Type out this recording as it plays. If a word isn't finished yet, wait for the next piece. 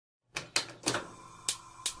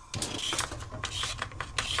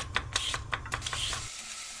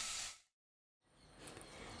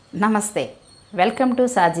నమస్తే, welcome to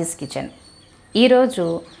Saji's kitchen. ఈరోజు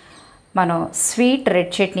మనం స్వీట్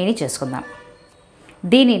రెడ్ చట్నీని చేసుకుందాం.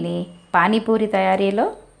 దీనిని పానీపూరి తయారీలో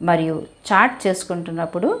మరియు చాట్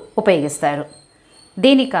చేసుకుంటున్నప్పుడు ఉపయోగిస్తారు.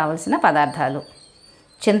 దీనికి కావలసిన పదార్థాలు: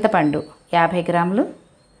 చింతపండు 50 గ్రాములు,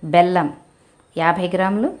 బెల్లం 50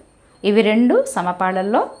 గ్రాములు, ఇవి 2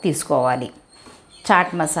 సమపాళ్ళల్లో తీసుకోవాలి.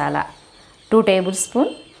 చాట్ మసాలా 2 టేబుల్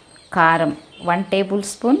స్పూన్, కారం 1 టేబుల్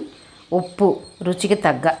స్పూన్, ఉప్పు రుచికి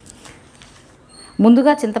తగ్గ.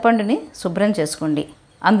 ముందుగా చింతపండుని శుభ్రం చేసుకోండి.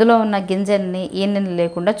 అందులో ఉన్న గింజల్ని ఈనెలు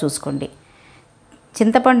లేకుండా చూసుకోండి.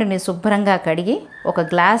 చింతపండుని శుభ్రంగా కడిగి ఒక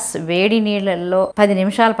గ్లాస్ వేడి నీళ్ళల్లో 10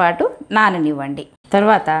 నిమిషాల పాటు నాననివ్వండి.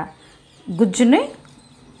 తర్వాత గుజ్జుని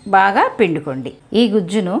బాగా పిండుకోండి. ఈ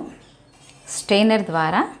గుజ్జును స్ట్రెయినర్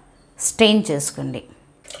ద్వారా స్ట్రెయిన్ చేసుకోండి.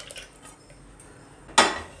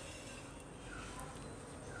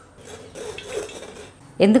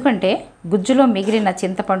 ఎందుకంటే గుజ్జులో మిగిలిన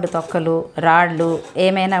చింతపండు తొక్కలు, రాళ్ళు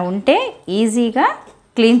ఏమైనా ఉంటే ఈజీగా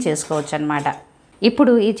క్లీన్ చేసుకోవచ్చు అన్నమాట.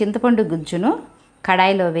 ఇప్పుడు ఈ చింతపండు గుజ్జును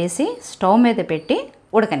కడాయిలో వేసి స్టవ్ మీద పెట్టి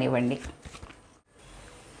ఉడకనివ్వండి.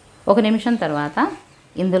 1 నిమిషం తర్వాత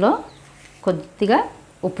ఇందులో కొద్దిగా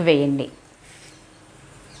ఉప్పు వేయండి.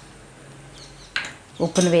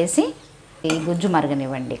 ఉప్పును వేసి ఈ గుజ్జు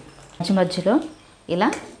మరగనివ్వండి. మధ్యలో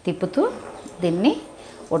ఇలా తిప్పుతూ దీన్ని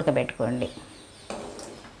ఉడకబెట్టుకోండి.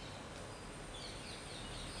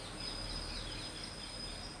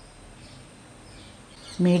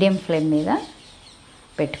 మీడియం ఫ్లేమ్ మీద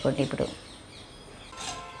పెట్టుకోండి. ఇప్పుడు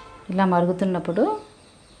ఇలా మరుగుతున్నప్పుడు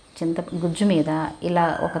గుజ్జు మీద ఇలా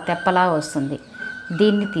ఒక తెప్పలా వస్తుంది.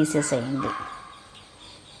 దీన్ని తీసేసేయండి.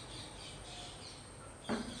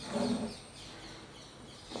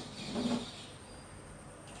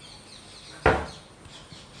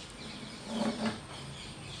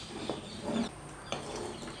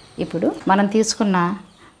 ఇప్పుడు మనం తీసుకున్న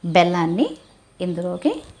బెల్లాన్ని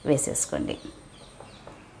ఇందులోకి వేసేసుకోండి.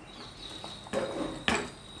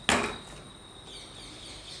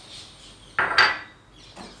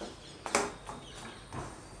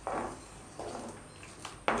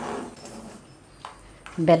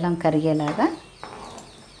 బెల్లం కరిగేలాగా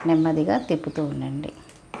నెమ్మదిగా తిప్పుతూ ఉండండి.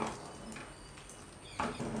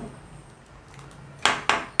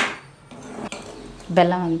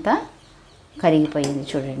 బెల్లం అంతా కరిగిపోయింది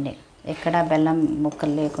చూడండి. ఎక్కడ బెల్లం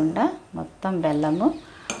ముక్కలు లేకుండా మొత్తం బెల్లము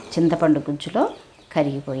చింతపండు గుజ్జులో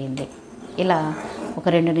కరిగిపోయింది. ఇలా ఒక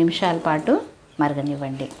 2 నిమిషాల పాటు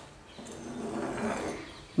మరగనివ్వండి.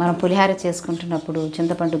 మనం పులిహార చేసుకుంటున్నప్పుడు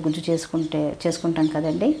చింతపండు గుజ్జు చేసుకుంటాం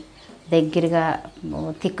కదండి, దగ్గరగా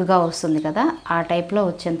థిక్గా వస్తుంది కదా, ఆ టైప్లో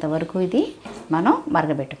వచ్చేంత వరకు ఇది మనం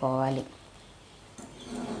మరగబెట్టుకోవాలి.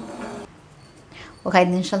 ఒక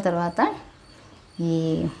 5 నిమిషాల తర్వాత ఈ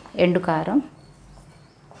ఎండు కారం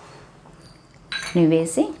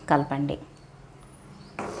వేసి కలపండి.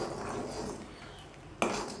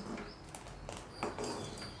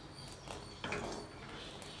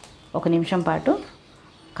 ఒక నిమిషం పాటు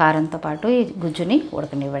కారంతో పాటు ఈ గుజ్జుని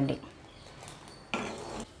ఉడకనివ్వండి.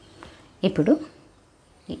 ఇప్పుడు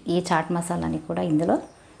ఈ చాట్ మసాలాని కూడా ఇందులో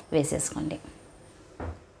వేసేసుకోండి.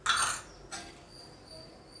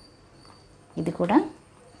 ఇది కూడా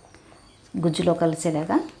గుజ్జులో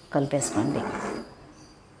కలిసేలాగా కలిపేసుకోండి.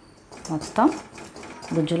 మొత్తం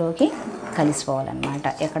గుజ్జులోకి కలిసిపోవాలన్నమాట.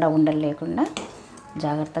 ఎక్కడ ఉండలు లేకుండా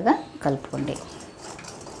జాగ్రత్తగా కలుపుకోండి.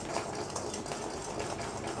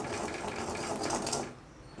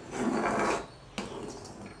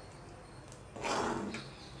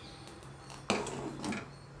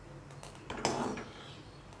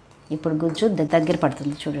 ఇప్పుడు గుజ్జు దగ్గర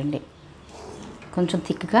పడుతుంది చూడండి. కొంచెం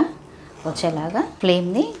థిక్గా వచ్చేలాగా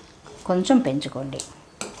ఫ్లేమ్ని కొంచెం పెంచుకోండి.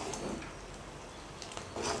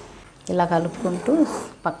 ఇలా కలుపుకుంటూ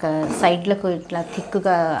పక్క సైడ్లకు ఇట్లా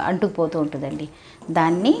థిక్గా అంటుకుపోతూ ఉంటుందండి.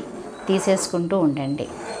 దాన్ని తీసేసుకుంటూ ఉండండి,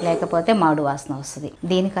 లేకపోతే మాడు వాసన వస్తుంది.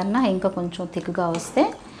 దీనికన్నా ఇంకా కొంచెం థిక్గా వస్తే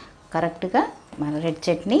కరెక్ట్గా మన రెడ్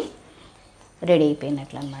చట్నీ రెడీ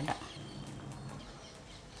అయిపోయినట్లు అన్నమాట.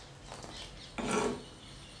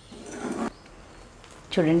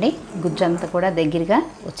 చూడండి, గుజ్జు అంతా కూడా దగ్గరగా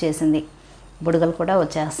వచ్చేసింది, బుడగలు కూడా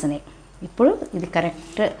వచ్చేస్తున్నాయి. ఇప్పుడు ఇది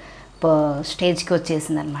కరెక్ట్ స్టేజ్కి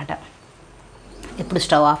వచ్చేసింది అన్నమాట. ఇప్పుడు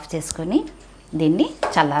స్టవ్ ఆఫ్ చేసుకొని దీన్ని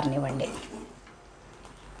చల్లారనివ్వండి.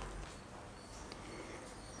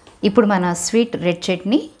 ఇప్పుడు మన స్వీట్ రెడ్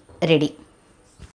చట్నీ రెడీ.